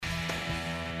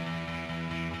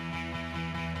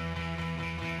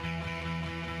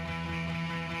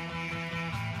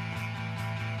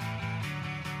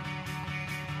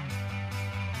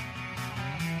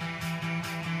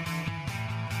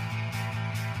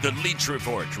The Leach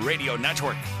Report Radio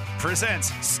Network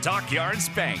presents Stockyards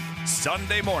Bank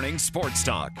Sunday Morning Sports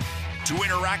Talk. To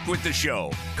interact with the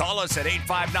show, call us at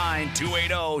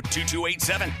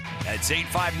 859-280-2287. That's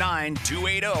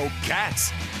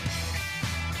 859-280-CATS.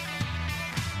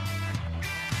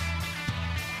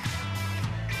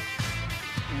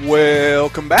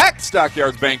 Welcome back to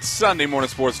Stockyards Bank Sunday Morning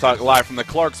Sports Talk, live from the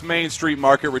Clark's Main Street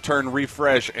Market. Return,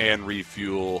 refresh, and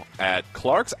refuel at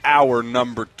Clark's. Hour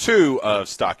number 2 of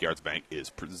Stockyards Bank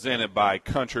is presented by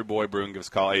Country Boy Brewing. Give us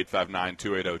a call,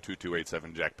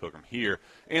 859-280-2287. Jack Pilgrim here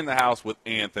in the house with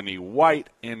Anthony White,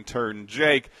 intern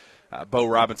Jake. Bo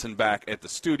Robinson back at the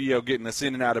studio, getting us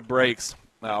in and out of breaks.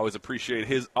 I always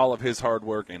appreciate all of his hard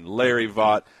work. And Larry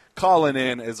Vaught calling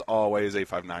in, as always,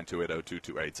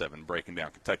 859-280-2287, breaking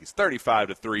down Kentucky's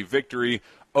 35-3 victory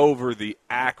over the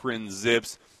Akron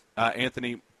Zips.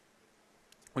 Anthony,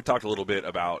 we talked a little bit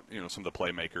about some of the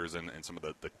playmakers and some of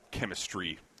the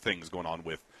chemistry things going on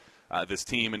with this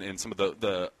team and some of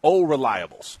the old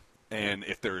reliables. And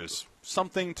if there is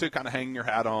something to kind of hang your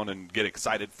hat on and get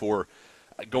excited for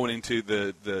going into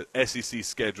the SEC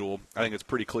schedule, I think it's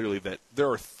pretty clearly that there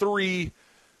are 3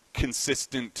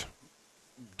 consistent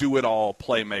do-it-all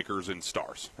playmakers and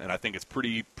stars. And I think it's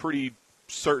pretty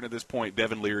certain at this point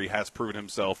Devin Leary has proven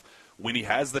himself. When he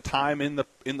has the time in the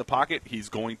pocket, he's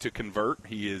going to convert.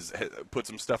 He has put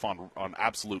some stuff on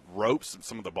absolute ropes.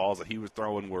 Some of the balls that he was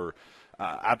throwing were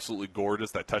absolutely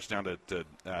gorgeous. That touchdown to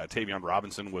Tavion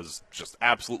Robinson was just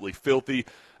absolutely filthy.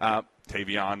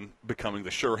 Tavion becoming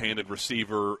the sure-handed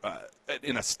receiver,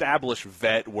 an established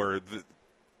vet where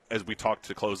as we talked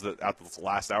to close out this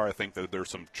last hour, I think that there's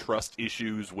some trust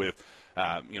issues with,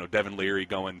 Devin Leary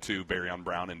going to Barryon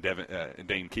Brown and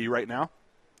Dane Key right now.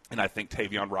 And I think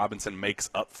Tavion Robinson makes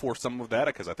up for some of that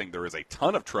because I think there is a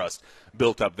ton of trust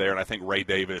built up there. And I think Ray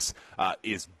Davis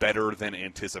is better than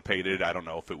anticipated. I don't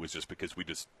know if it was just because we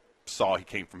just saw he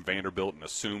came from Vanderbilt and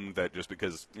assumed that just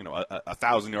because,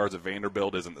 1,000 yards at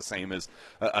Vanderbilt isn't the same as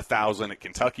 1,000 at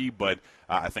Kentucky. But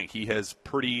I think he has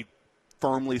pretty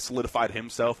firmly solidified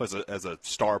himself as a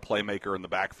star playmaker in the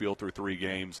backfield through 3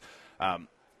 games.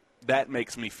 That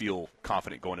makes me feel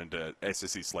confident going into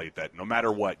SEC slate that no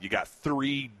matter what, you got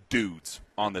 3 dudes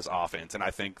on this offense, and I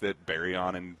think that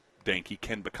Barryon and Danke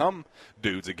can become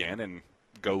dudes again and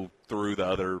go through the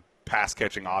other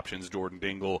pass-catching options, Jordan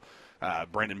Dingle,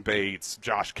 Brendan Bates,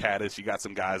 Josh Caddis. You got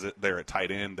some guys there at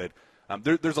tight end that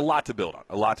there's a lot to build on,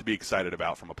 a lot to be excited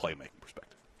about from a playmaking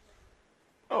perspective.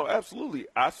 Oh, absolutely.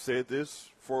 I've said this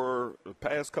for the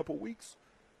past couple weeks.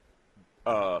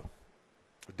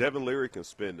 Devin Leary can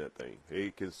spin that thing.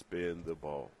 He can spin the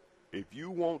ball. If you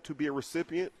want to be a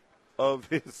recipient of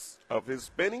his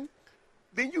spinning,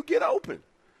 then you get open.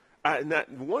 And that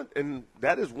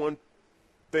is one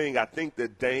thing I think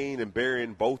that Dane and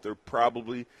Barryon both are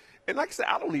probably. And like I said,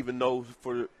 I don't even know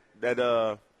for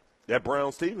that. That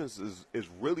Brown Stevens is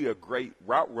really a great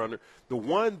route runner. The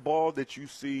one ball that you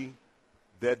see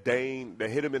that Dane that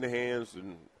hit him in the hands,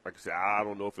 and like I said, I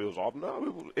don't know if it was off.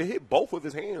 No, it hit both of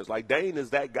his hands. Like Dane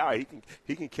is that guy.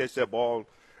 He can catch that ball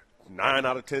 9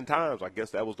 out of 10 times. I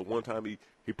guess that was the one time he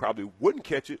probably wouldn't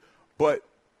catch it. But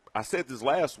I said this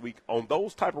last week, on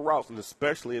those type of routes, and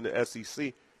especially in the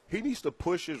SEC, he needs to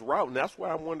push his route, and that's why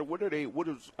I wonder what are they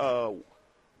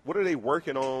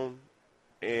working on,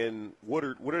 and what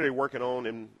are they working on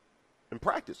in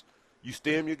practice? You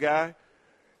stem your guy.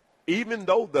 Even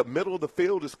though the middle of the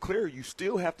field is clear, you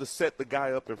still have to set the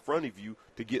guy up in front of you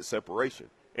to get separation.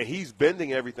 And he's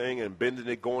bending everything and bending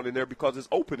it going in there because it's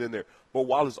open in there. But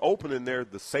while it's open in there,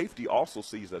 the safety also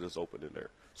sees that it's open in there.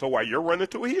 So while you're running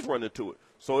to it, he's running to it.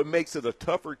 So it makes it a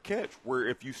tougher catch where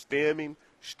if you stem him,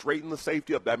 straighten the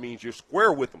safety up, that means you're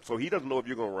square with him. So he doesn't know if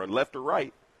you're going to run left or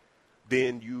right.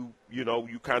 Then you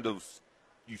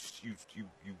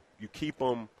keep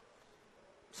him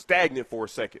stagnant for a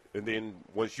second, and then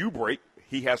once you break,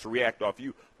 he has to react off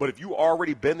you. But if you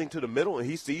already bending to the middle and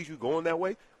he sees you going that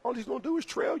way, all he's going to do is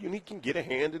trail you, and he can get a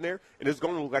hand in there, and it's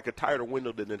going to look like a tighter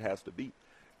window than it has to be.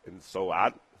 And so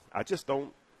I just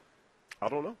don't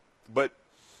know. But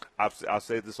I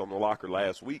said this on the locker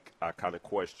last week. I kind of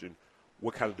questioned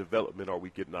what kind of development are we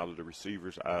getting out of the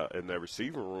receivers in that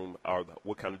receiver room?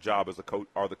 What kind of job as a coach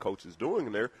are the coaches doing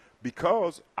in there?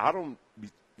 Because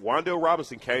Wan'Dale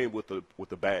Robinson came with the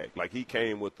bag. Like he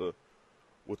came with the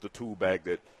tool bag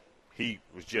that he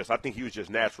was just. I think he was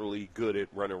just naturally good at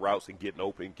running routes and getting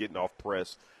open, getting off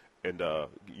press, and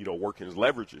working his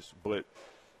leverages. But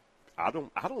I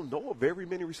don't know of very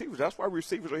many receivers. That's why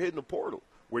receivers are hitting the portal.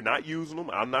 We're not using them.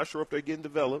 I'm not sure if they're getting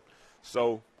developed.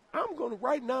 So I'm going to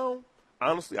right now.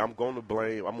 Honestly, I'm going to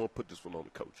put this one on the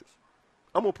coaches.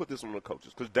 I'm going to put this on the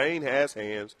coaches because Dane has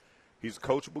hands. He's a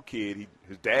coachable kid.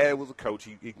 His dad was a coach.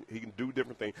 He can do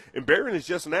different things. And Berrien is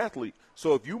just an athlete.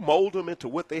 So if you mold him into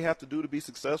what they have to do to be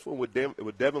successful, what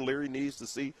Devin Leary needs to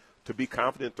see to be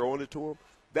confident throwing it to him,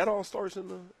 that all starts in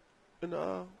the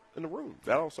room.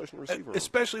 That all starts in the receiver room.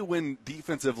 Especially when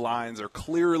defensive lines are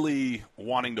clearly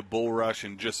wanting to bull rush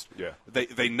and just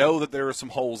they know that there are some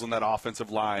holes in that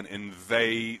offensive line, and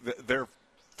their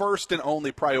first and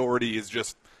only priority is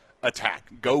just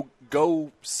attack.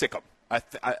 Go sick them.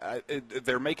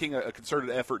 They're making a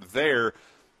concerted effort there,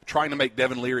 trying to make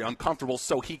Devin Leary uncomfortable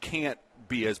so he can't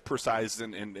be as precise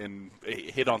and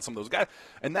hit on some of those guys.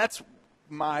 And that's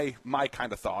my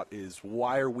kind of thought is,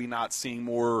 why are we not seeing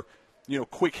more,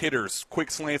 quick hitters,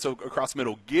 quick slants across the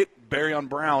middle? Get Berrien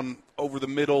Brown over the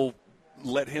middle,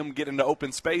 let him get into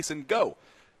open space and go.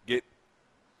 Get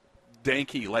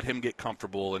Danke, let him get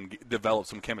comfortable and develop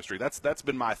some chemistry. That's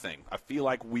been my thing. I feel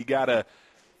like we gotta,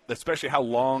 especially how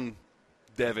long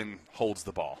Devin holds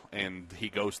the ball and he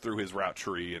goes through his route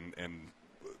tree, and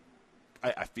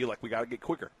I feel like we got to get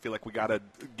quicker. I feel like we got to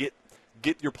get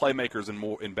your playmakers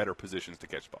in better positions to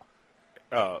catch the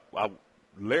ball.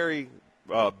 Larry,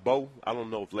 Bo, I don't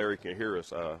know if Larry can hear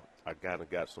us. I kind of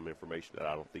got some information that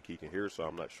I don't think he can hear, so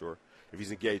I'm not sure if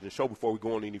he's engaged in the show before we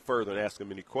go on any further and ask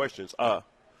him any questions. I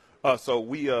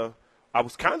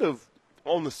was kind of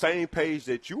on the same page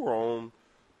that you were on.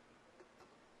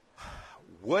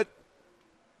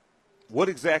 What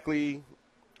exactly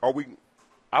are we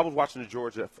 – I was watching the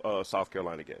Georgia-South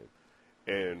Carolina game,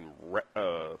 and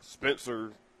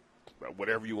Spencer,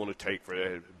 whatever you want to take for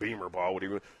that, Beamer ball,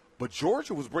 whatever. But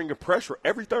Georgia was bringing pressure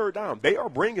every third down. They are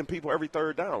bringing people every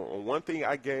third down. And one thing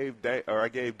I gave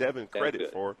Devin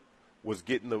credit for was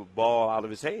getting the ball out of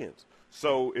his hands.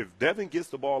 So if Devin gets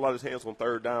the ball out of his hands on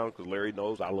third down, because Larry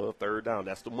knows I love third down,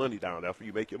 that's the money down. That's where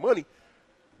you make your money.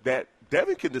 That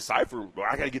Devin can decipher, well,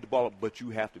 I got to get the ball up, but you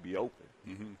have to be open.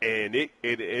 Mm-hmm. And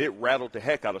it rattled the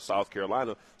heck out of South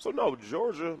Carolina. So, no,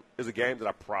 Georgia is a game that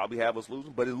I probably have us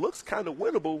losing, but it looks kind of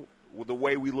winnable with the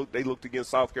way they looked against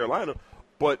South Carolina.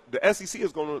 But the SEC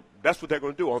is going to – that's what they're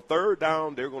going to do. On third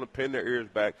down, they're going to pin their ears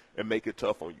back and make it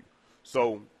tough on you.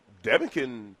 So Devin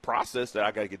can process that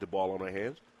I got to get the ball on their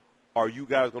hands. Are you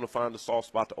guys going to find the soft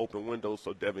spot to open windows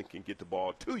so Devin can get the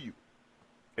ball to you?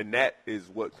 And that is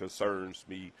what concerns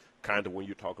me kind of when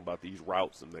you're talking about these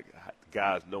routes and the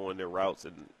guys knowing their routes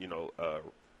and,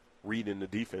 reading the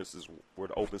defenses where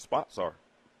the open spots are.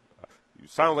 You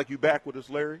sound like you back with us,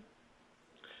 Larry.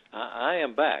 I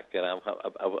am back, and I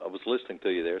was listening to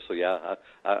you there. So, yeah,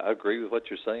 I agree with what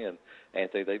you're saying,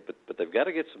 Anthony. But they've got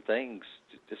to get some things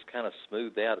just kind of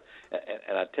smoothed out.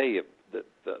 And I tell you, the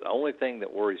only thing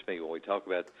that worries me when we talk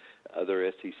about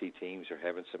other SEC teams are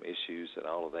having some issues and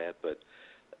all of that, but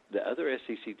the other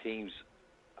SEC teams,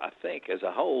 I think, as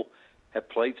a whole, have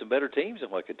played some better teams than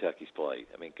what Kentucky's played.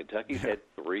 I mean, Kentucky's had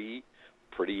 3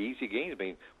 pretty easy games. I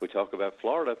mean, we talk about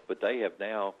Florida, but they have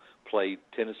now played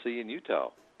Tennessee and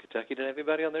Utah. Kentucky didn't have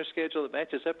anybody on their schedule that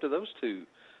matches up to those 2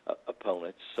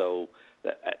 opponents. So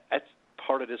that's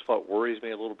part of this what worries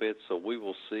me a little bit. So we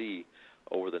will see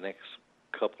over the next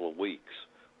couple of weeks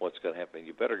what's going to happen.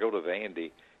 You better go to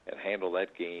Vandy and handle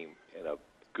that game in a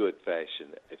good fashion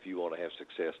if you want to have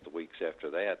success the weeks after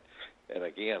that. And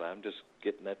again, I'm just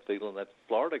getting that feeling that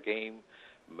Florida game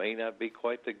may not be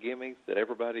quite the gimme that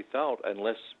everybody thought,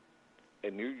 unless,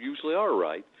 and you usually are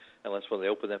right, unless when they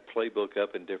open that playbook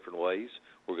up in different ways,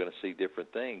 we're going to see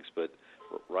different things. But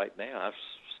right now, I've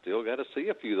still got to see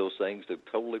a few of those things to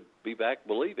totally be back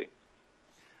believing.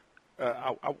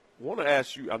 I want to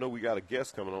ask you, I know we got a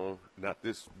guest coming on, not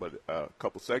this, but a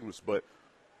couple segments, but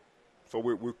so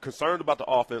we're concerned about the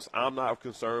offense. I'm not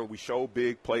concerned. We showed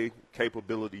big play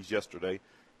capabilities yesterday.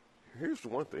 Here's the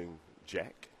one thing,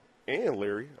 Jack and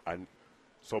Larry.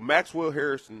 So Maxwell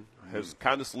Harrison has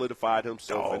kind of solidified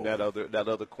himself in that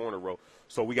other corner row.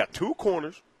 So we got 2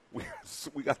 corners. We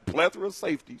got a plethora of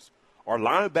safeties. Our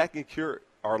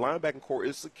linebacking core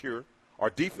is secure. Our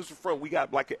defensive front, we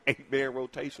got like an 8-man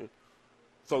rotation.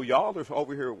 So y'all are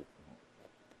over here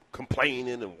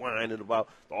complaining and whining about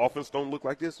the offense don't look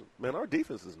like this. Man, our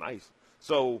defense is nice.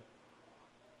 So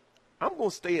I'm going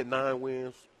to stay at 9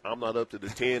 wins. I'm not up to the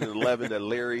 10 and 11 that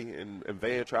Larry and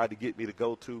Van tried to get me to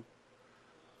go to,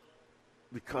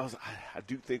 because I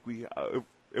do think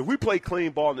if we play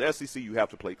clean ball in the SEC, you have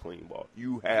to play clean ball.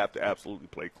 You have to absolutely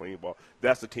play clean ball.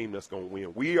 That's the team that's going to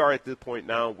win. We are at this point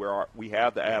now where we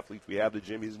have the athletes, we have the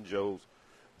Jimmys and Joes,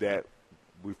 that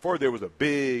before there was a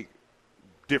big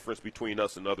difference between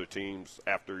us and other teams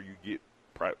after you get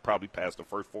probably past the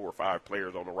first 4 or 5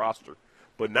 players on the roster.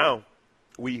 But now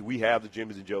we have the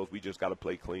Jimmys and Joes. We just got to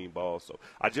play clean ball. So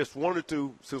I just wanted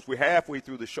to, since we're halfway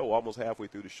through the show, almost halfway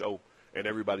through the show, and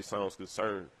everybody sounds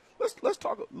concerned,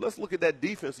 let's look at that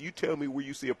defense. You tell me where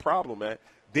you see a problem at.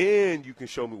 Then you can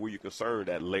show me where you're concerned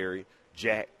at, Larry,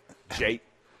 Jack, Jake,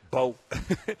 Bo.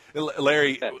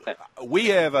 Larry, we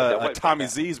have a Tommy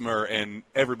Ziesmer, and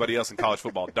everybody else in college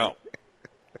football don't.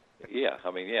 Yeah,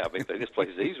 if they just play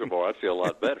Ziesmer more, I'd feel a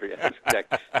lot better. Yeah, that's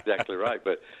exactly right.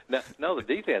 But no, the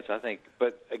defense, I think.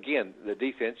 But again, the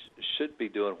defense should be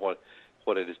doing what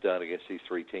it has done against these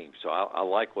three teams. So I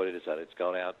like what it has done. It's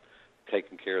gone out,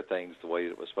 taking care of things the way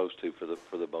it was supposed to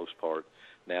for the most part.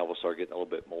 Now we'll start getting a little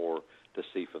bit more to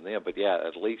see from them. But yeah,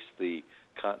 at least the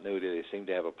continuity. They seem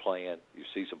to have a plan. You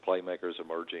see some playmakers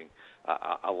emerging.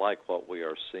 I like what we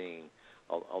are seeing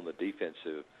on the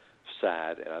defensive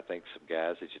side, and I think some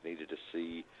guys that you needed to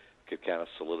see could kind of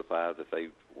solidify that they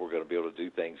were going to be able to do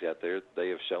things out there. They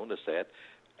have shown us that,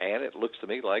 and it looks to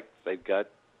me like they've got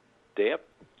depth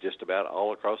just about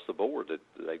all across the board. That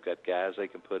they've got guys they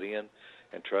can put in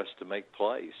and trust to make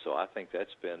plays. So I think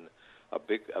that's been a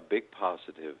big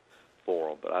positive for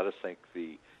them. But I just think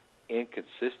the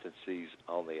inconsistencies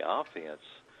on the offense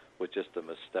with just the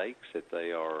mistakes that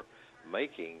they are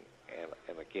making.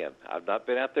 And again, I've not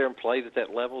been out there and played at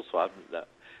that level, so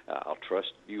I'll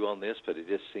trust you on this, but it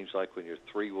just seems like when you're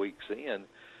 3 weeks in,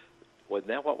 well,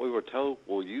 now what we were told,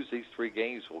 we'll use these 3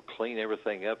 games, we'll clean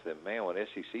everything up, and, man, when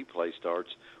SEC play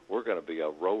starts, we're going to be a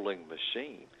rolling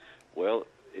machine. Well,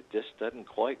 it just doesn't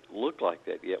quite look like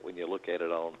that yet when you look at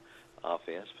it on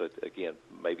offense. But, again,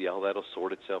 maybe all that will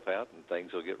sort itself out and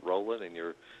things will get rolling and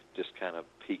you're just kind of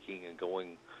peaking and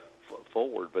going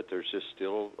forward. But there's just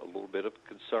still a little bit of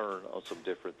concern on some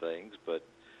different things. But,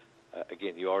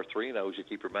 again, you are 3-0, as you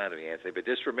keep reminding me, Anthony. But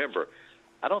just remember,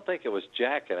 I don't think it was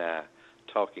Jack and I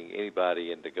talking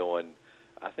anybody into going.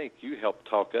 I think you helped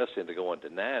talk us into going to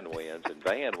 9 wins, and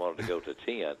Van wanted to go to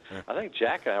 10. I think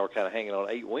Jack and I were kind of hanging on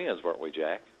 8 wins, weren't we,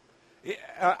 Jack? Yeah,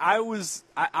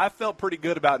 I felt pretty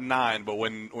good about 9, but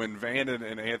when Van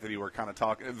and Anthony were kind of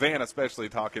talking, Van especially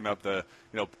talking up the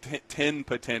 10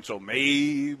 potential,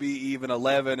 maybe even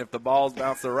 11 if the balls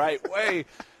bounce the right way.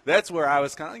 That's where I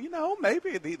was kind of,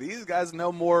 maybe these guys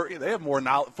know more. They have more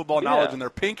football knowledge in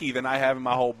their pinky than I have in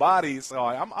my whole body. So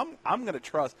I'm going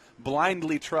to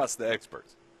blindly trust the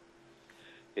experts.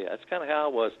 Yeah, that's kind of how I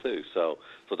was too. So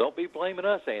don't be blaming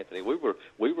us, Anthony. We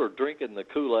were drinking the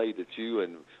Kool-Aid that you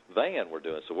and Van were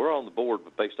doing. So we're on the board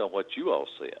based on what you all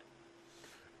said.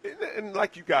 And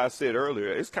like you guys said earlier,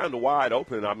 it's kind of wide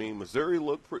open. I mean, Missouri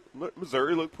looked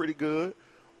pretty good.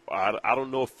 I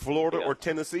don't know if Florida or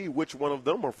Tennessee, which one of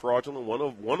them are fraudulent.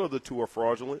 One of the two are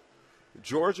fraudulent.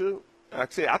 Georgia, I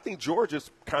think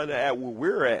Georgia's kind of at where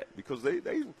we're at because they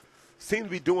seem to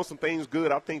be doing some things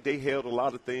good. I think they held a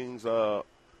lot of things,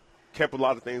 kept a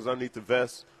lot of things underneath the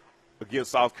vest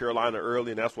against South Carolina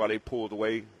early, and that's why they pulled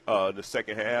away in the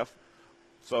second half.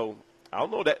 So I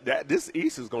don't know that this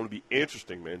East is going to be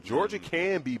interesting, man. Georgia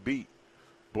can be beat,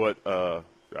 but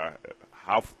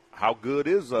how good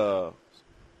is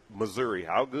Missouri?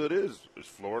 How good is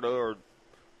Florida, or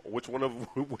which one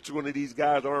of these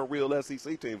guys are a real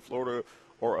SEC team, Florida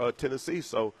or Tennessee?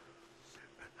 So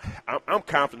I'm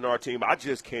confident in our team. I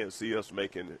just can't see us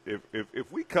making it.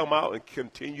 If we come out and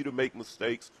continue to make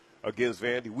mistakes against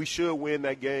Vandy, we should win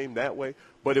that game that way.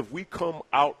 But if we come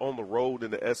out on the road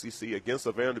in the SEC against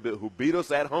a Vanderbilt who beat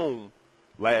us at home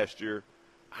last year,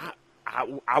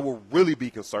 I will really be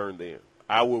concerned then.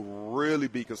 I will really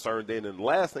be concerned then. And the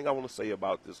last thing I want to say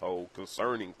about this whole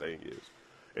concerning thing is,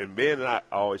 and Ben and I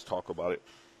always talk about it,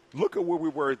 look at where we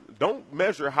were. Don't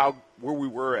measure where we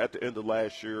were at the end of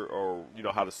last year or,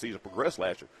 how the season progressed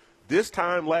last year. This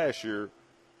time last year,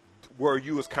 were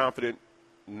you as confident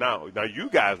now? Now, you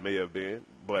guys may have been,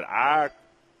 but I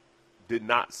did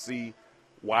not see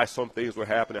why some things were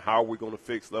happening. How are we going to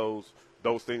fix those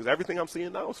things? Everything I'm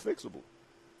seeing now is fixable.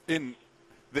 And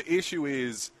the issue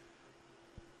is,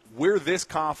 we're this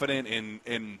confident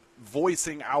in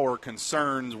voicing our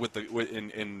concerns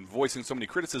in voicing so many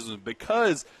criticisms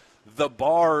because the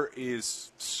bar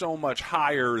is so much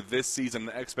higher this season.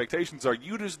 The expectations are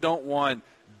you just don't want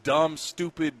dumb,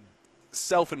 stupid,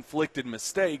 self-inflicted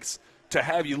mistakes to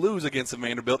have you lose against a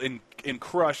Vanderbilt and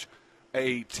crush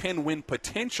a 10-win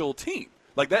potential team.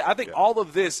 Like that, I think all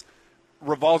of this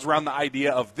revolves around the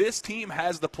idea of this team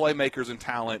has the playmakers and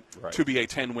talent to be a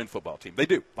 10-win football team. They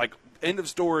do. Like, end of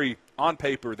story, on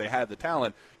paper, they have the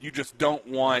talent. You just don't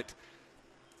want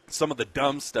some of the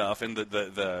dumb stuff and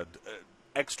the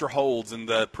extra holds and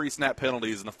the pre-snap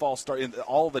penalties and the false start and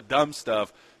all the dumb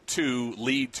stuff to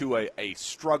lead to a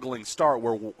struggling start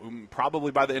where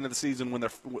probably by the end of the season when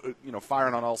they're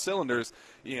firing on all cylinders,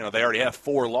 they already have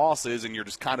 4 losses and you're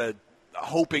just kind of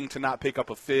hoping to not pick up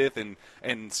a 5th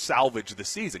and salvage the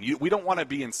season. We don't want to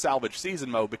be in salvage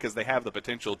season mode because they have the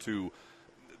potential to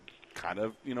kind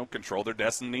of, control their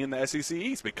destiny in the SEC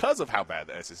East because of how bad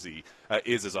the SEC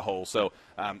is as a whole. So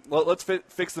let's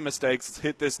fix the mistakes. Let's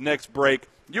hit this next break.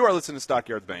 You are listening to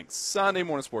Stockyards Bank Sunday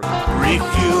Morning Sports.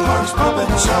 Refuelers Pump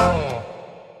and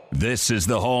Shop. This is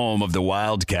the home of the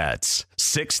Wildcats.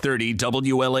 630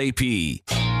 WLAP.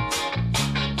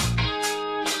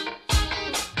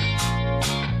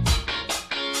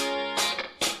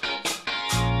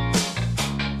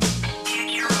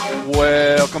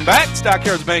 Welcome back.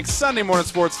 Stockyards Bank Sunday Morning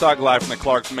Sports Talk live from the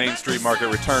Clark's Main Street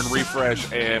Market. Return,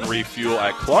 refresh, and refuel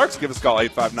at Clark's. Give us a call,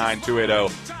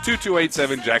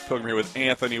 859-280-2287. Jack Pilgrim here with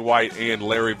Anthony White and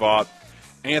Larry Vaught.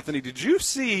 Anthony, did you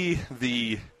see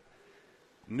the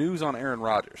news on Aaron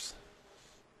Rodgers?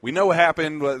 We know what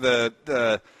happened with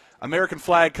the American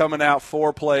flag coming out,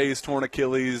 4 plays, torn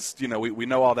Achilles. We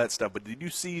know all that stuff. But did you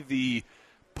see the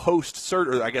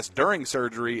post-surgery, I guess during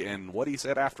surgery, and what he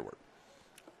said afterward?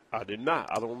 I did not.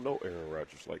 I don't know Aaron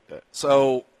Rodgers like that.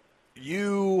 So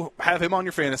you have him on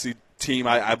your fantasy team,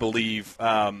 I believe.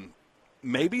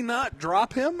 Maybe not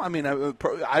drop him. I mean,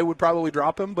 I would probably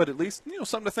drop him, but at least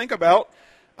something to think about.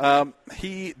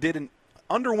 He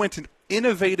underwent an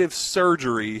innovative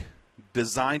surgery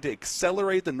designed to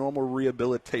accelerate the normal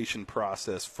rehabilitation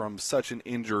process from such an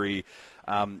injury,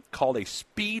 called a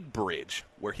speed bridge,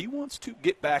 where he wants to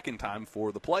get back in time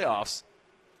for the playoffs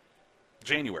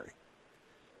January.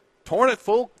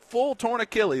 Full torn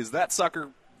Achilles. That sucker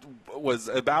was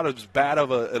about as bad of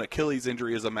an Achilles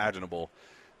injury as imaginable.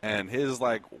 And his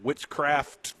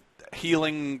witchcraft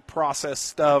healing process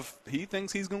stuff, he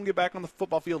thinks he's going to get back on the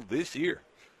football field this year.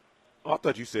 I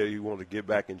thought you said he wanted to get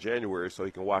back in January so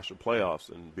he can watch the playoffs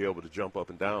and be able to jump up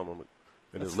and down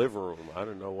in his living room. I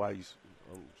don't know why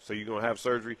so you're going to have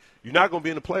surgery. You're not going to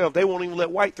be in the playoffs. They won't even let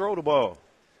White throw the ball.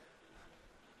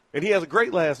 And he has a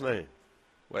great last name.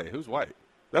 Wait, who's White?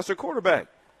 That's their quarterback.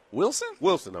 Wilson? Zach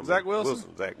Wilson? Zach Wilson.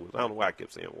 I don't know why I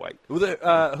kept saying White. Who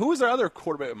was their other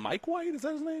quarterback? Mike White? Is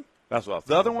that his name? That's what I thought.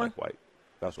 The other one? Mike White.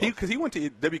 That's what because he went to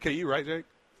WKU, right, Jake?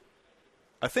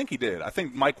 I think he did. I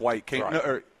think Mike White came right.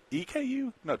 or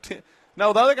EKU? No,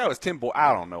 the other guy was Tim Boyle.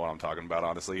 I don't know what I'm talking about,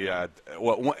 honestly. Yeah,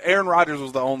 Aaron Rodgers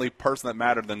was the only person that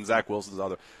mattered than Zach Wilson's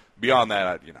other. Beyond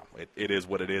that, it is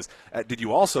what it is. Did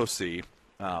you also see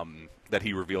that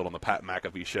he revealed on the Pat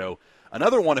McAfee show?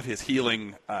 Another one of his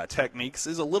healing techniques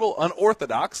is a little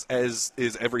unorthodox, as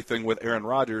is everything with Aaron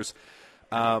Rodgers.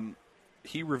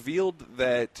 He revealed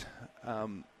that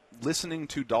listening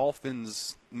to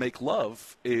dolphins make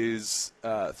love is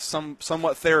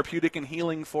somewhat therapeutic and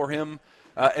healing for him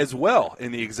as well.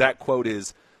 And the exact quote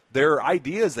is, "Their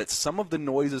idea is that some of the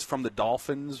noises from the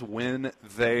dolphins when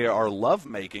they are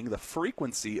lovemaking, the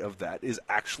frequency of that is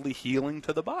actually healing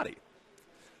to the body."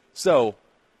 So,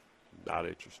 not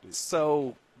interested.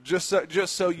 So just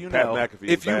so you Pat know, McAfee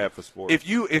is bad for sports. If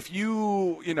you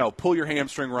pull your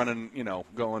hamstring running,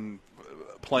 going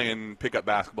playing pickup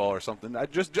basketball or something,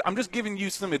 I'm just giving you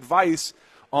some advice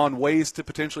on ways to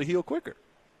potentially heal quicker.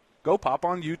 Go pop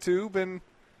on YouTube and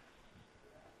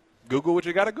Google what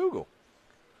you got to Google.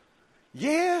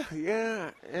 Yeah.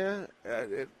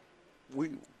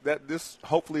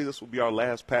 Hopefully this will be our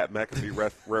last Pat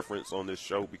McAfee reference on this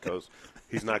show because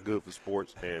he's not good for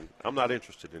sports, and I'm not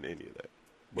interested in any of that.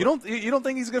 But you don't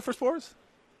think he's good for sports?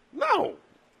 No.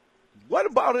 What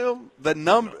about him? The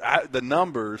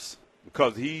numbers.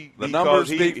 Because the numbers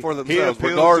speak for themselves.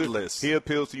 Regardless, he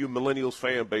appeals to you millennials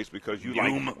fan base because you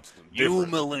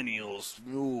millennials.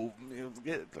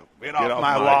 Get off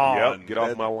my lawn. Yep, get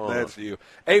off my lawn. That's you.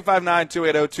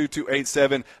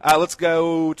 859-280-2287. Let's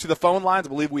go to the phone lines. I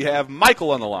believe we have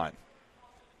Michael on the line.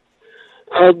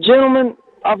 Gentlemen,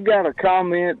 I've got a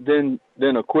comment, then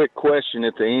a quick question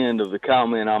at the end of the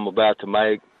comment I'm about to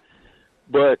make.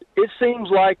 But it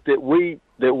seems like that we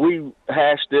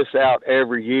hash this out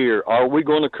every year. Are we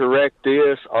going to correct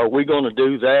this? Are we going to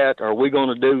do that? Are we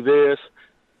going to do this?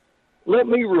 Let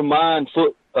me remind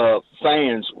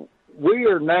fans, we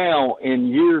are now in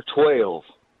year 12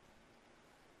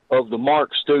 of the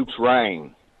Mark Stoops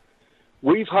reign.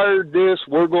 We've heard this.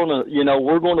 We're going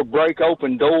to break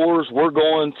open doors. We're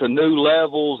going to new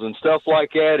levels and stuff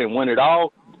like that. And when it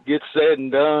all gets said and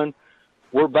done,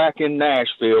 we're back in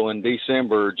Nashville in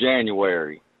December or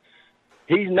January.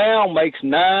 He now makes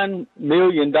 $9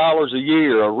 million a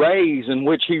year, a raise in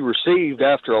which he received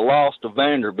after a loss to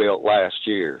Vanderbilt last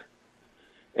year.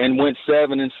 and went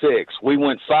 7-6. We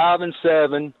went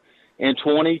 5-7 in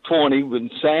 2020,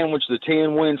 with sandwiched the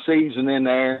 10-win season in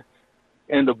there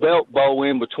and the Belt Bowl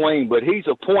in between. But he's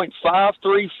a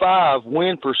 .535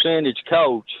 win percentage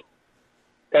coach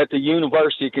at the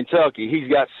University of Kentucky. He's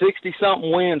got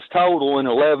 60-something wins total in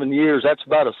 11 years. That's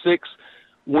about a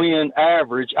 6-win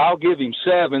average. I'll give him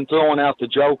 7, throwing out the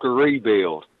Joker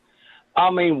rebuild. I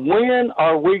mean, when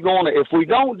are we going to – if we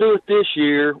don't do it this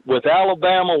year with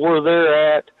Alabama where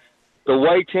they're at, the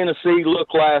way Tennessee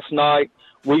looked last night,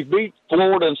 we beat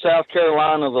Florida and South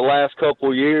Carolina the last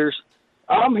couple of years.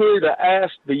 I'm here to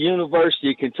ask the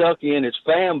University of Kentucky and its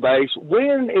fan base,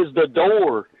 when is the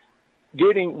door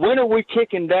when are we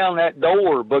kicking down that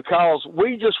door? Because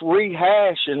we just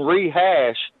rehash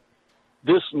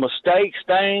this mistakes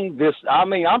thing.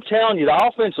 I'm telling you, the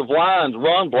offensive line's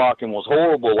run blocking was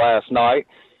horrible last night.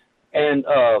 And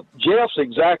Jeff's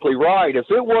exactly right. If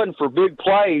it wasn't for big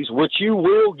plays, which you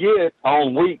will get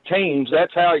on weak teams,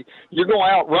 that's how you're going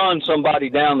to outrun somebody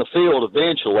down the field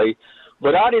eventually.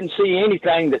 But I didn't see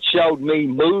anything that showed me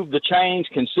move the chains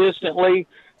consistently,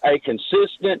 a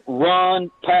consistent run,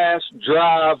 pass,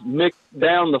 drive, mix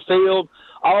down the field.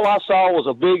 All I saw was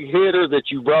a big hitter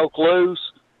that you broke loose,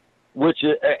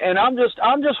 and I'm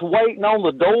just waiting on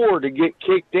the door to get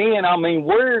kicked in. I mean,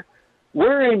 we're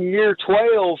in year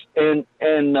 12, and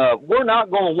we're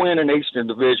not going to win an Eastern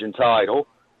Division title.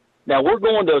 Now we're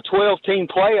going to a 12-team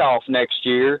playoff next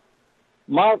year.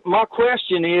 My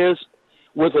question is,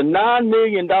 with a $9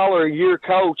 million a year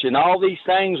coach and all these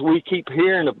things we keep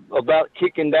hearing about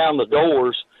kicking down the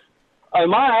doors,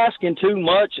 am I asking too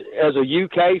much as a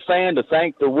UK fan to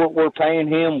think that what we're paying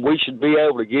him, we should be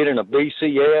able to get in a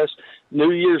BCS,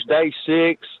 New Year's Day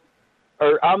 6,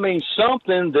 or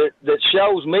something that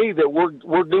shows me that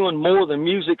we're doing more than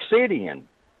Music City in?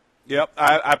 Yep,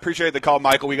 I appreciate the call,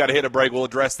 Michael. We got to hit a break. We'll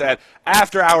address that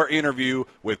after our interview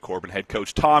with Corbin head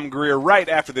coach Tom Greer. Right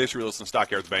after this, you're listening to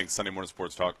Stockyards Bank Sunday Morning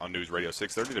Sports Talk on News Radio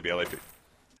 630 WLAP.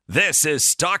 This is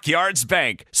Stockyards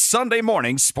Bank Sunday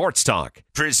Morning Sports Talk,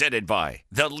 presented by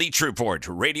the Leach Report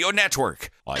Radio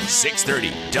Network on 630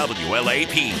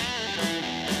 WLAP.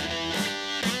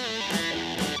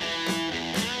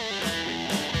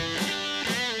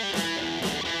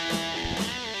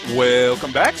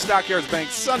 Welcome back. Stockyards Bank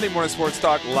Sunday Morning Sports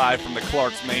Talk, live from the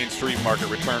Clark's Main Street Market.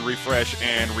 Return, refresh,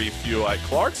 and refuel at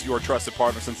Clark's, your trusted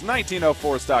partner since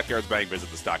 1904. Stockyards Bank.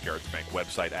 Visit the Stockyards Bank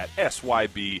website at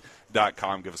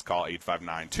syb.com. Give us a call,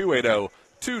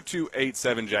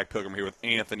 859-280-2287. Jack Pilgrim here with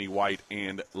Anthony White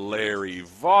and Larry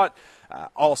Vaught.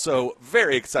 Also,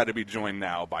 very excited to be joined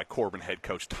now by Corbin head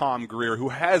coach Tom Greer, who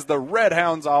has the Red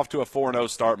Hounds off to a 4-0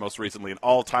 start, most recently an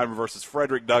all-timer versus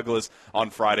Frederick Douglass on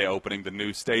Friday, opening the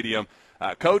new stadium.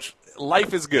 Coach,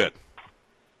 life is good.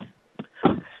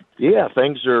 Yeah,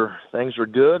 things are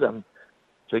good. I'm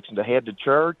fixing to head to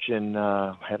church and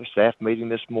had a staff meeting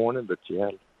this morning, but yeah,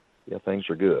 things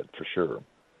are good for sure.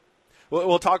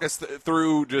 We'll talk us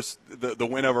through just the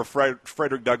win over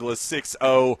Frederick Douglass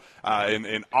 6-0,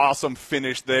 an awesome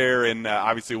finish there, and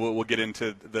obviously we'll get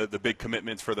into the big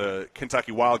commitments for the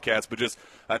Kentucky Wildcats. But just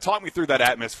talk me through that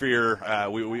atmosphere.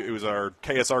 It was our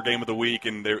KSR game of the week,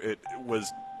 and it was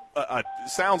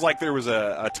sounds like there was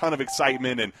a ton of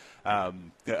excitement and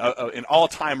an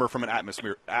all-timer from an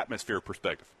atmosphere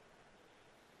perspective.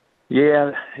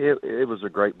 Yeah, it was a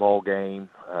great ball game.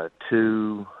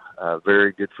 Two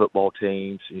very good football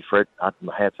teams.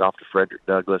 My hat's off to Frederick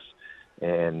Douglass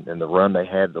and the run they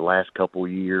had the last couple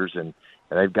of years, and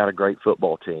they've got a great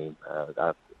football team.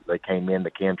 They came in the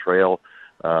Cantrell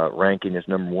ranking as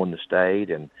number 1 in the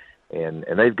state, and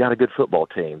they've got a good football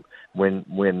team.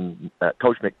 When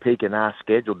Coach McPeak and I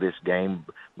scheduled this game,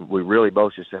 we really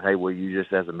both just said, hey, we'll use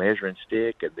this as a measuring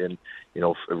stick, and then,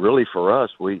 really for us,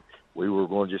 we were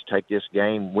going to just take this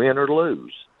game, win or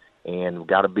lose, and we've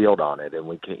got to build on it. And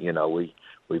we can't,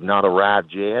 we've not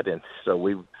arrived yet, and so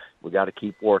we got to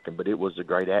keep working. But it was a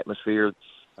great atmosphere.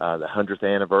 The 100th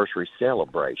anniversary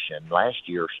celebration last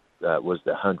year was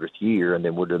the 100th year, and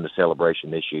then we're doing the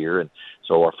celebration this year. And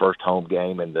so our first home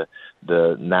game and the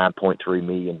 $9.3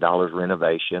 million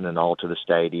renovation and all to the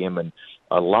stadium, and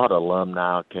a lot of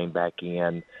alumni came back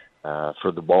in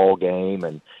for the ball game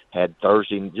and had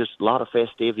Thursday, just a lot of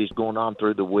festivities going on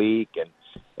through the week.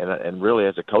 And really,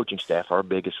 as a coaching staff, our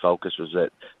biggest focus was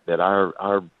that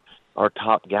our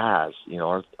top guys,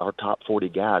 our top 40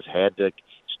 guys had to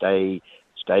stay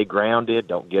grounded,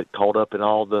 don't get caught up in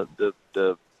all the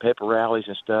pepper rallies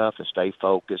and stuff, and stay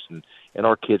focused. And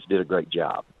our kids did a great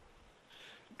job.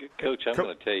 Coach, I'm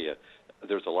going to tell you,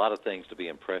 there's a lot of things to be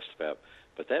impressed about,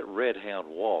 but that Red Hound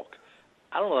walk,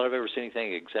 I don't know that I've ever seen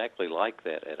anything exactly like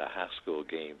that at a high school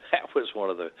game. That was one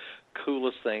of the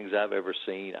coolest things I've ever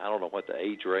seen. I don't know what the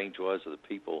age range was of the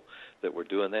people that were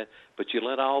doing that, but you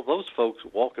let all those folks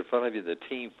walk in front of you, the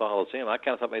team follows them. I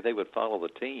kind of thought maybe they would follow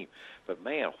the team. But,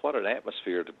 man, what an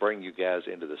atmosphere to bring you guys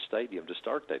into the stadium to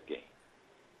start that game.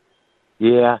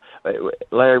 Yeah,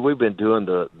 Larry, we've been doing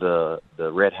the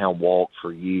Red Hound Walk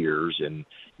for years, and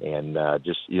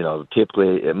just, you know,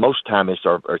 typically most time it's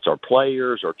our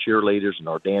players, our cheerleaders, and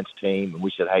our dance team, and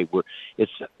we said, hey,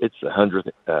 it's the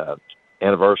 100th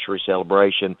anniversary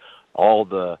celebration. All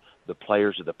the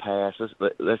players of the past,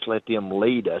 let's let them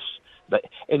lead us.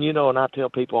 And you know, and I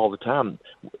tell people all the time,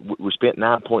 we spent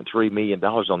 $9.3 million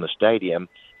on the stadium.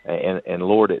 And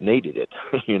Lord, it needed it.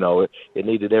 You know, it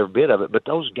needed every bit of it. But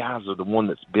those guys are the one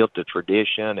that's built the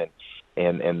tradition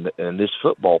and this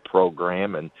football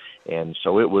program, and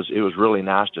so it was really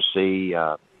nice to see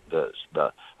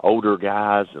the older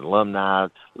guys and alumni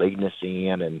leading us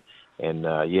in, and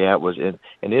yeah, it was, and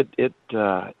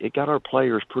it got our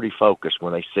players pretty focused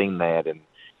when they seen that,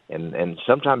 and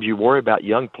sometimes you worry about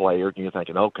young players and you're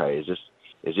thinking, okay, is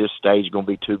this stage going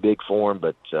to be too big for them?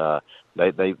 But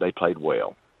they played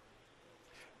well.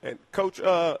 And, Coach,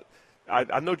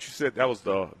 I know you said that was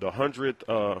the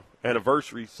 100th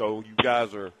anniversary, so you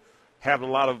guys are having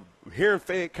a lot of – here in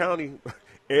Fayette County,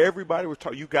 everybody was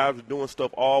talking – you guys were doing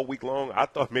stuff all week long. I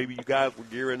thought maybe you guys were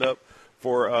gearing up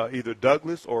for either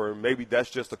Douglas or maybe that's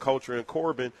just the culture in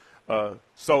Corbin.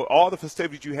 So all the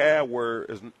festivities you had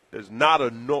is not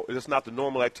the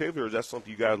normal activity, or is that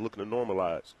something you guys are looking to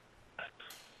normalize?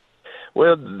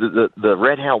 Well, the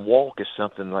Red Hound Walk is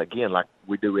something like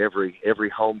we do every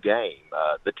home game.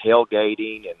 The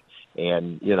tailgating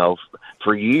and you know,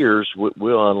 for years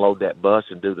we'll unload that bus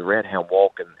and do the Red Hound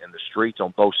Walk, and the streets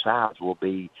on both sides will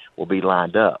be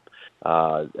lined up.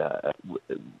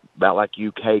 About like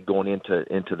UK going into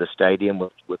the stadium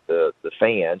with the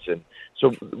fans, and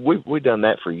so we've done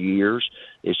that for years.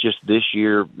 It's just this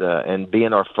year, and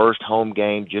being our first home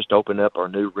game, just opened up our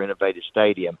new renovated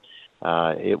stadium.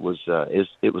 It was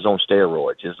on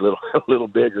steroids. It's a little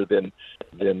bigger than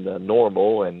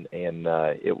normal, and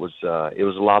it was a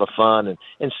lot of fun,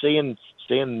 and seeing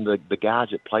the guys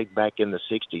that played back in the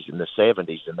 60s and the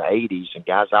 70s and the 80s, and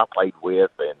guys I played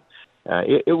with, and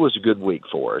it was a good week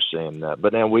for us. And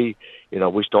but now we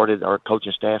started, our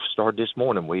coaching staff started this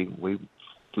morning. We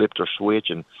flipped our switch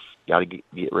and got to get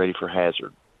ready for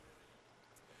Hazard.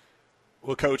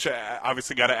 Well, Coach,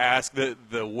 obviously got to ask,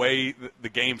 the way the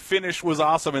game finished was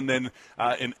awesome, and then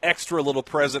an extra little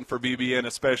present for BBN,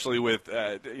 especially with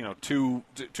two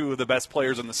of the best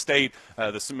players in the state,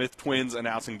 the Smith twins,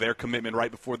 announcing their commitment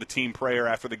right before the team prayer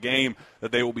after the game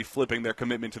that they will be flipping their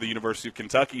commitment to the University of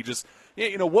Kentucky. Just,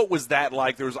 what was that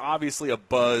like? There was obviously a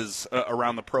buzz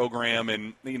around the program,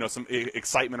 and some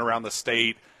excitement around the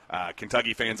state.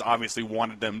 Kentucky fans obviously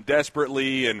wanted them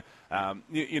desperately, and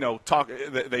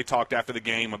they talked after the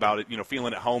game about it,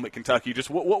 feeling at home at Kentucky. Just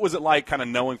what was it like, kind of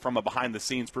knowing from a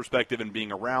behind-the-scenes perspective and being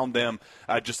around them,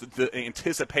 just the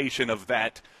anticipation of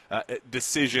that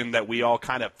decision that we all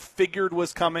kind of figured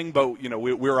was coming, but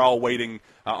we're all waiting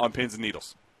on pins and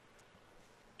needles.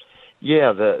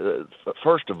 Yeah,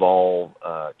 first of all,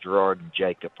 Gerard and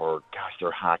Jacob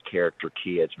they're high character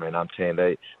kids, man. I'm saying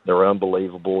they're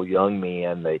unbelievable young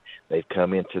men. They've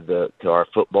come to our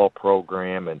football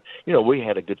program, and we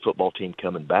had a good football team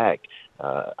coming back.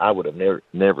 I would have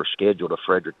never scheduled a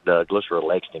Frederick Douglass or a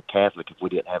Lexington Catholic if we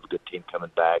didn't have a good team coming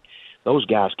back. Those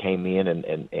guys came in,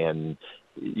 and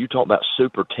you talk about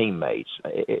super teammates.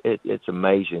 It's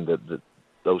amazing that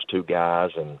those two guys,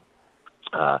 and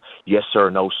yes sir,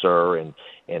 no sir, and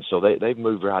so they've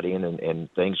moved right in, and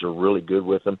things are really good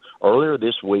with them. Earlier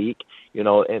this week, and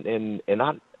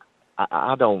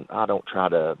I don't try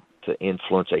to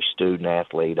influence a student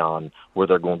athlete on where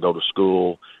they're going to go to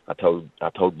school. I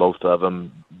told both of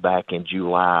them back in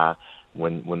July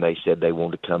when they said they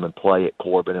wanted to come and play at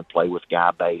Corbin and play with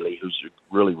Guy Bailey, who's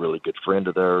a really, really good friend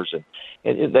of theirs,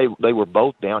 and they were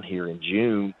both down here in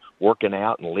June working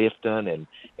out and lifting,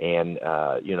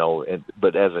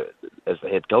 but as the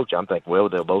head coach, I'm thinking, well,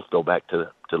 they'll both go back to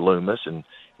Loomis and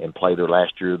play their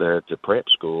last year there at the prep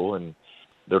school. And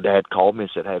their dad called me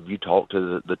and said, have you talked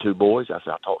to the two boys? I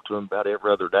said, I talk to them about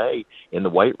every other day in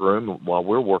the weight room while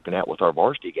we're working out with our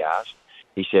varsity guys.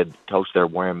 He said, Coach, they're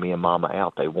wearing me and Mama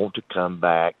out. They want to come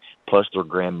back. Plus their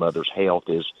grandmother's health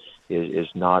is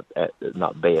not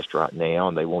best right now,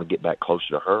 and they want to get back closer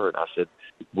to her. And I said,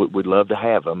 we'd love to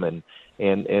have them, and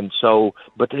so,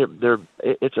 but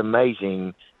it's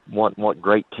amazing what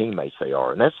great teammates they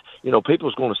are, and that's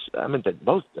people's going to. I mean, they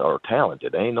both are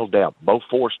talented. There ain't no doubt. Both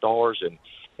 4 stars,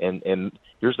 And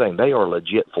here's the thing: they are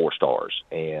legit 4 stars,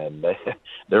 and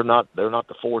they're not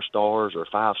the 4 stars or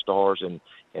 5 stars,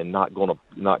 and not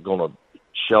gonna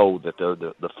show that they're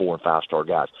the 4 and 5 star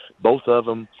guys. Both of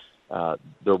them,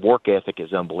 their work ethic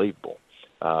is unbelievable.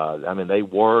 I mean, they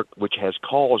work, which has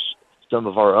caused some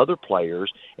of our other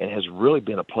players and has really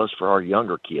been a plus for our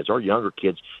younger kids. Our younger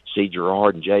kids see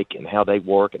Gerard and Jake and how they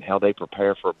work and how they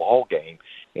prepare for a ball game.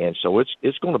 And so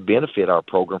it's going to benefit our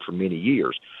program for many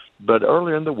years. But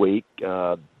earlier in the week,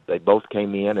 they both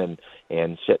came in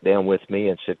and sat down with me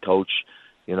and said, Coach,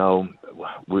 you know,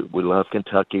 we love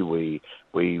Kentucky. We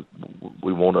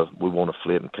want to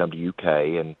flip and come to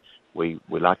UK, and we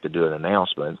like to do an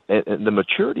announcement. And the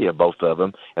maturity of both of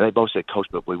them, and they both said, Coach,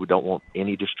 but we don't want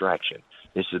any distraction.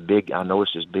 This is big. I know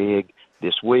this is big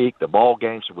this week, the ball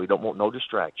game, so we don't want no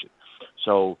distraction.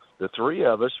 So the 3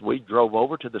 of us, we drove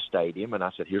over to the stadium, and I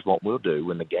said, here's what we'll do.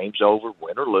 When the game's over,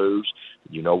 win or lose,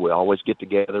 you know, we always get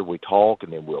together, we talk,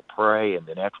 and then we'll pray. And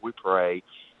then after we pray,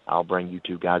 I'll bring you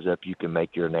 2 guys up. You can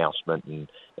make your announcement, and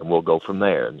we'll go from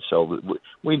there. And so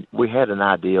we had an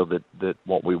idea that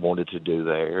what we wanted to do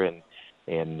there,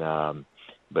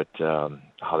 but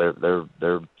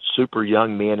they're super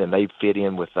young men, and they fit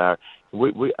in with our.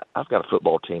 I've got a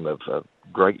football team of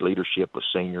great leadership with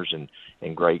seniors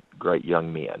and great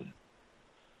young men.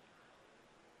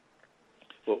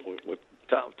 Well,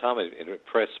 Tom, it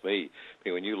impressed me. I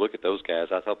mean, when you look at those guys,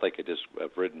 I thought they could just have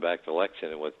ridden back to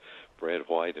Lexington with Brad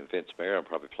White and Vince Merriam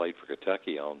probably played for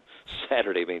Kentucky on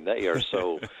Saturday. I mean, they are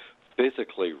so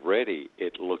physically ready,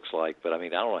 it looks like. But, I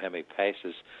mean, I don't know how many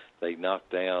passes they knock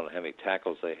down, how many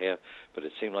tackles they have, but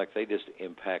it seemed like they just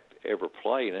impact every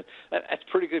play. And that's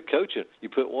pretty good coaching. You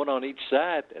put one on each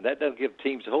side, and that doesn't give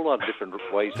teams a whole lot of different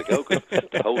ways to go. Cause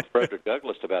to hold Frederick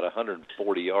Douglass to about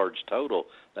 140 yards total,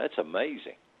 that's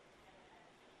amazing.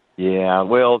 Yeah,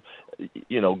 well,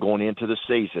 you know, going into the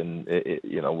season,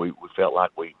 you know, we felt like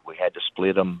we had to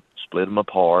split them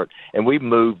apart, and we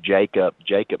moved Jacob.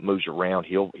 Jacob moves around.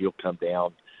 He'll come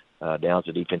down as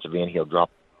a defensive end. He'll drop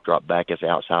back as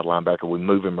outside linebacker. We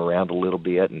move him around a little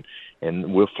bit,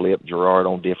 and we'll flip Gerard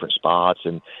on different spots,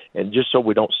 and just so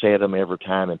we don't set them every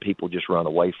time and people just run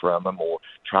away from them, or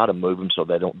try to move them so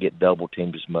they don't get double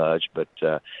teamed as much. But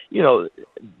you know,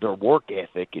 their work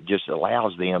ethic, it just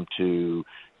allows them to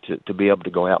be able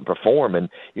to go out and perform. And,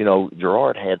 you know,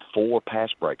 Gerard had 4 pass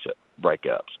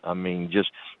breakups. I mean, just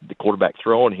the quarterback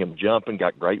throwing, him jumping,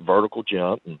 got great vertical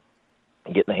jump and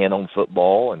getting the hand on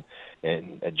football.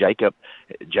 And Jacob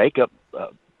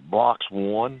blocks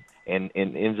one and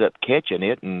ends up catching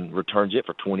it and returns it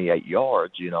for 28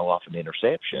 yards, you know, off an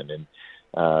interception. And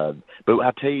but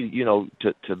I tell you, you know,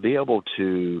 to be able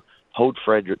to hold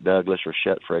Frederick Douglass or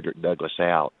shut Frederick Douglass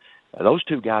out, those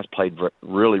 2 guys played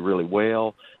really, really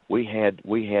well. We had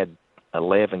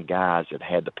 11 guys that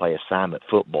had to play assignment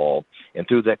football, and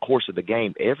through that course of the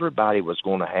game, everybody was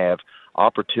going to have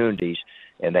opportunities,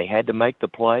 and they had to make the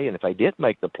play. And if they did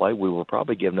make the play, we were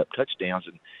probably giving up touchdowns,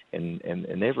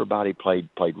 and everybody played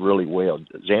really well.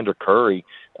 Xander Curry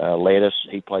led us.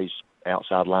 He plays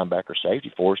outside linebacker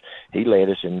safety for us. He led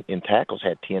us in tackles,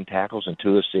 had 10 tackles and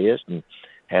 2 assists, and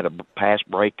had a pass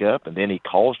breakup, and then he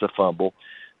caused a fumble.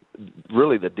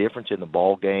 Really, the difference in the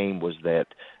ball game was that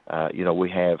you know, we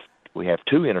have 2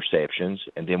 interceptions,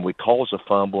 and then we cause a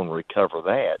fumble and recover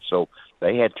that. So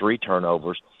they had 3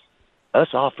 turnovers. Us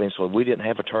offensively, we didn't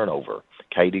have a turnover.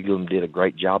 Cade Eagleham did a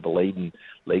great job of leading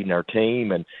our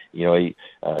team, and you know, he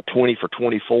 20 for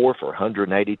 24 for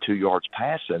 182 yards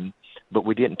passing, but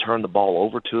we didn't turn the ball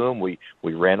over to him. We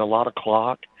ran a lot of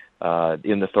clock.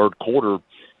 In the third quarter,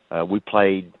 we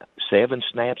played 7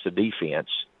 snaps of defense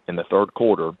in the third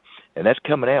quarter, and that's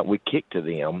coming out. We kick to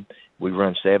them. We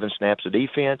run 7 snaps of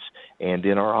defense, and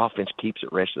then our offense keeps the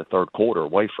rest of the third quarter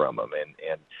away from them.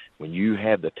 And when you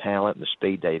have the talent and the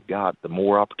speed they've got, the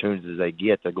more opportunities they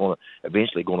get, they're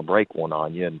eventually going to break one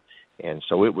on you. And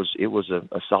so it was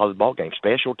a solid ball game.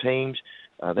 Special teams,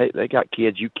 they got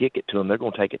kids. You kick it to them, they're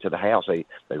going to take it to the house.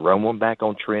 They run one back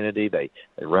on Trinity. They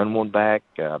run one back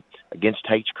against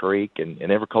Tate's Creek. And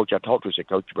every coach I talked to said,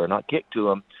 Coach, you better not kick to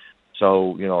them.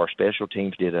 So, you know, our special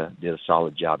teams did a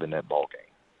solid job in that ball game.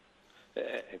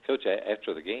 And, Coach,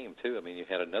 after the game, too, I mean, you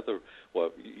had another,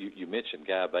 well, you mentioned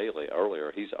Guy Bailey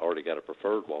earlier. He's already got a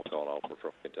preferred walk-on offer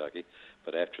from Kentucky.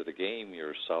 But after the game,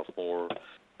 your sophomore,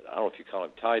 I don't know if you call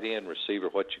him tight end, receiver,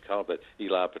 what you call him, but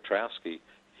Eli Petrowski,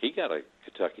 he got a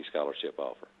Kentucky scholarship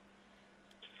offer.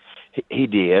 He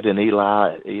did, and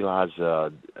Eli's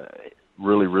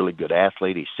really, really good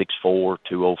athlete. He's 6'4",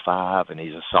 205, and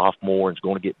he's a sophomore and is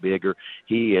going to get bigger.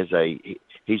 He's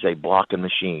a blocking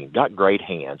machine. Got great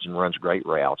hands and runs great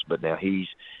routes, but now he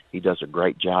does a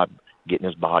great job getting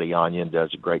his body on you and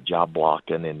does a great job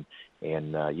blocking. And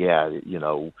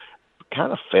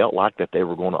kind of felt like that they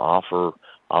were going to offer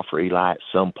Eli at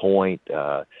some point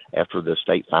after the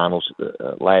state finals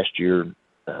last year.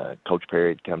 Coach Perry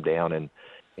had come down and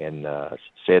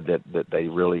said that they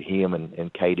really, him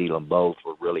and Cade Elam both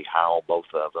were really high on both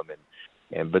of them.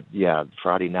 But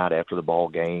Friday night after the ball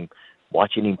game,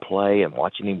 watching him play and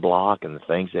watching him block and the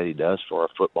things that he does for our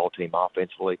football team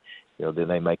offensively, then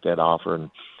they make that offer,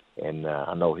 and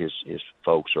I know his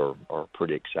folks are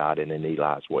pretty excited, and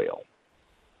Eli as well.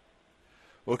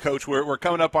 Well, Coach, we're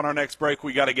coming up on our next break.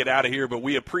 We got to get out of here, but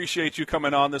we appreciate you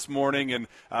coming on this morning, and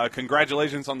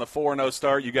congratulations on the 4-0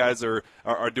 start. You guys are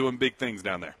doing big things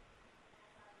down there.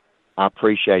 I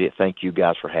appreciate it. Thank you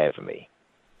guys for having me.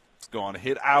 Let's go on and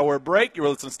hit our break. You're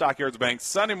listening to Stockyards Bank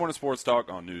Sunday Morning Sports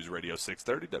Talk on News Radio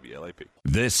 630 WLAP.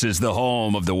 This is the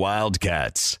home of the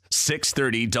Wildcats,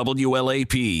 630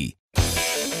 WLAP.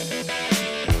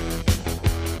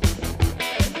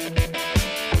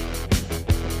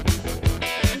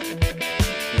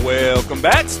 Welcome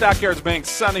back. Stockyards Bank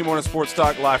Sunday Morning Sports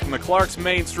Talk live from the Clark's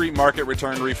Main Street Market.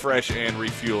 Return, refresh, and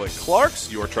refuel at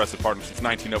Clark's, your trusted partner since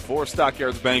 1904.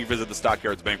 Stockyards Bank. Visit the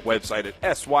Stockyards Bank website at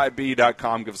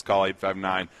syb.com. Give us a call,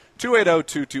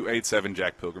 859-280-2287.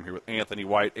 Jack Pilgrim here with Anthony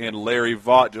White and Larry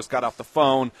Vaught. Just got off the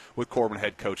phone with Corbin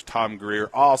head coach Tom Greer.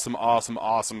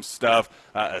 Awesome stuff,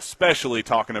 especially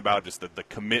talking about just the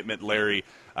commitment, Larry,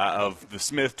 of the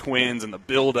Smith twins and the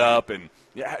build-up and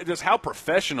just how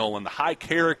professional and the high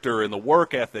character and the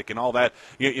work ethic and all that.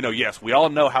 Yes, we all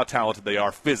know how talented they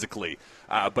are physically,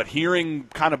 but hearing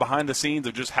kind of behind the scenes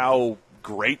of just how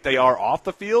great they are off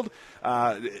the field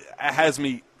has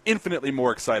me infinitely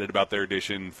more excited about their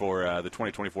addition for the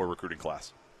 2024 recruiting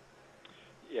class.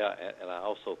 Yeah, and I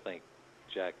also think,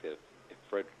 Jack, that if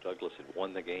Frederick Douglass had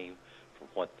won the game, from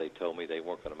what they told me, they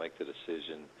weren't going to make the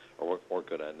decision or weren't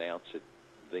going to announce it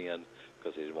then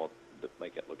because they didn't want to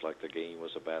make it look like the game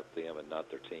was about them and not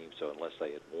their team. So unless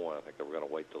they had won, I think they were going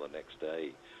to wait till the next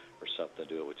day or something to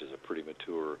do it, which is a pretty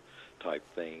mature type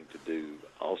thing to do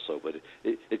also. But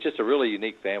it's just a really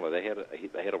unique family.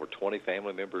 They had over 20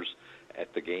 family members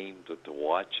at the game to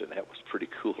watch, and that was pretty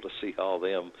cool to see all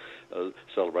them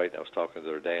celebrating. I was talking to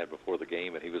their dad before the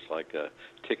game, and he was like a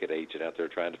ticket agent out there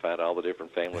trying to find all the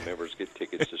different family members, get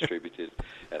tickets distributed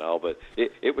and all. But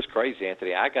it was crazy,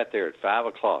 Anthony. I got there at 5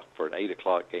 o'clock for an 8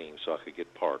 o'clock game so I could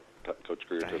get parked. Coach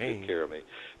Greer took good care of me.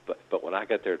 But when I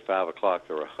got there at 5 o'clock,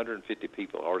 there were 150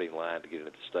 people already in line to get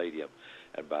into the stadium.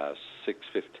 And by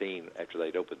 6:15, after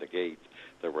they'd opened the gates,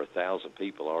 there were 1,000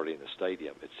 people already in the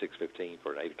stadium at 6:15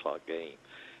 for an 8 o'clock game.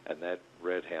 And that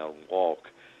Red Hound walk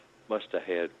must have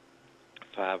had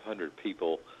 500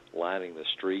 people lining the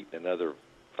street, and another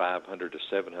 500 to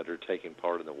 700 taking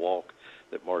part in the walk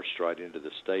that marched right into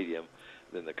the stadium.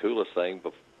 Then the coolest thing,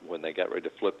 when they got ready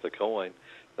to flip the coin,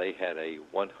 they had a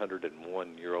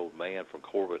 101-year-old man from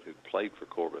Corbin who played for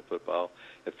Corbin football,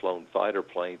 had flown fighter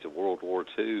planes in World War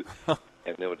II,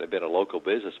 and there had been a local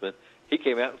businessman. He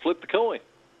came out and flipped the coin.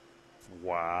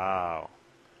 Wow.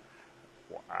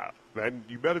 Man,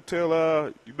 you better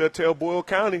tell Boyle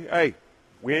County, hey,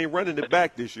 we ain't running it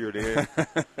back this year, then.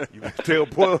 You better tell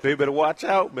Boyle they better watch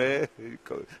out, man.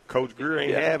 Coach Greer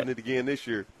ain't having it again this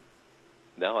year.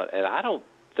 No, and I don't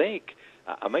think –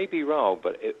 I may be wrong,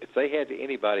 but if they had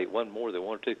anybody, it wasn't more than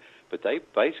one or two, but they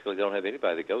basically don't have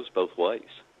anybody that goes both ways.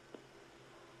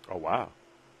 Oh, wow.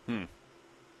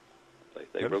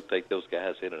 They rotate those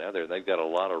guys in and out there, and they've got a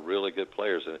lot of really good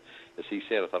players. And as he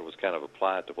said, I thought it was kind of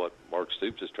applied to what Mark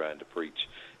Stoops is trying to preach.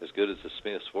 As good as the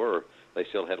Smiths were, they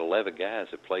still had 11 guys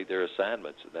that played their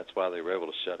assignments, and that's why they were able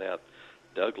to shut out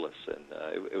Douglas. And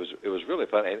it was really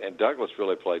fun, and Douglas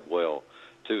really played well,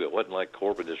 too. It wasn't like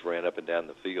Corbin just ran up and down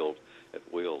the field at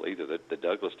will either. The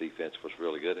Douglas defense was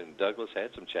really good, and Douglas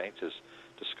had some chances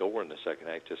to score in the second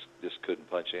half, just couldn't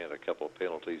punch in. A couple of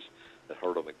penalties that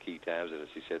hurt them at key times, and as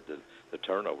he said, the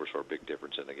turnovers were a big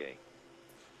difference in the game.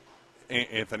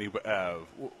 Anthony,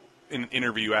 in an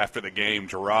interview after the game,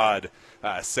 Gerard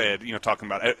said, talking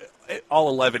about all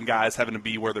 11 guys having to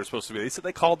be where they're supposed to be. They said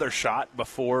they called their shot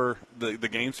before the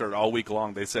game started all week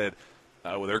long. They said,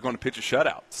 they're going to pitch a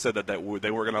shutout. Said that they weren't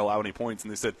going to allow any points,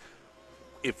 and they said,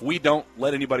 if we don't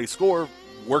let anybody score,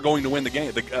 we're going to win the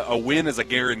game. A win is a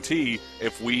guarantee.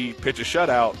 If we pitch a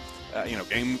shutout,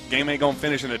 game ain't going to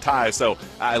finish in a tie. So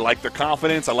I like their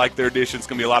confidence. I like their addition. It's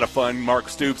going to be a lot of fun. Mark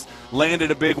Stoops landed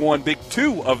a big one, big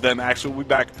two of them, actually. We'll be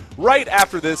back right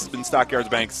after this. It's been Stockyards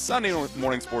Bank Sunday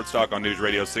Morning Sports Talk on News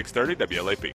Radio 630 WLAP.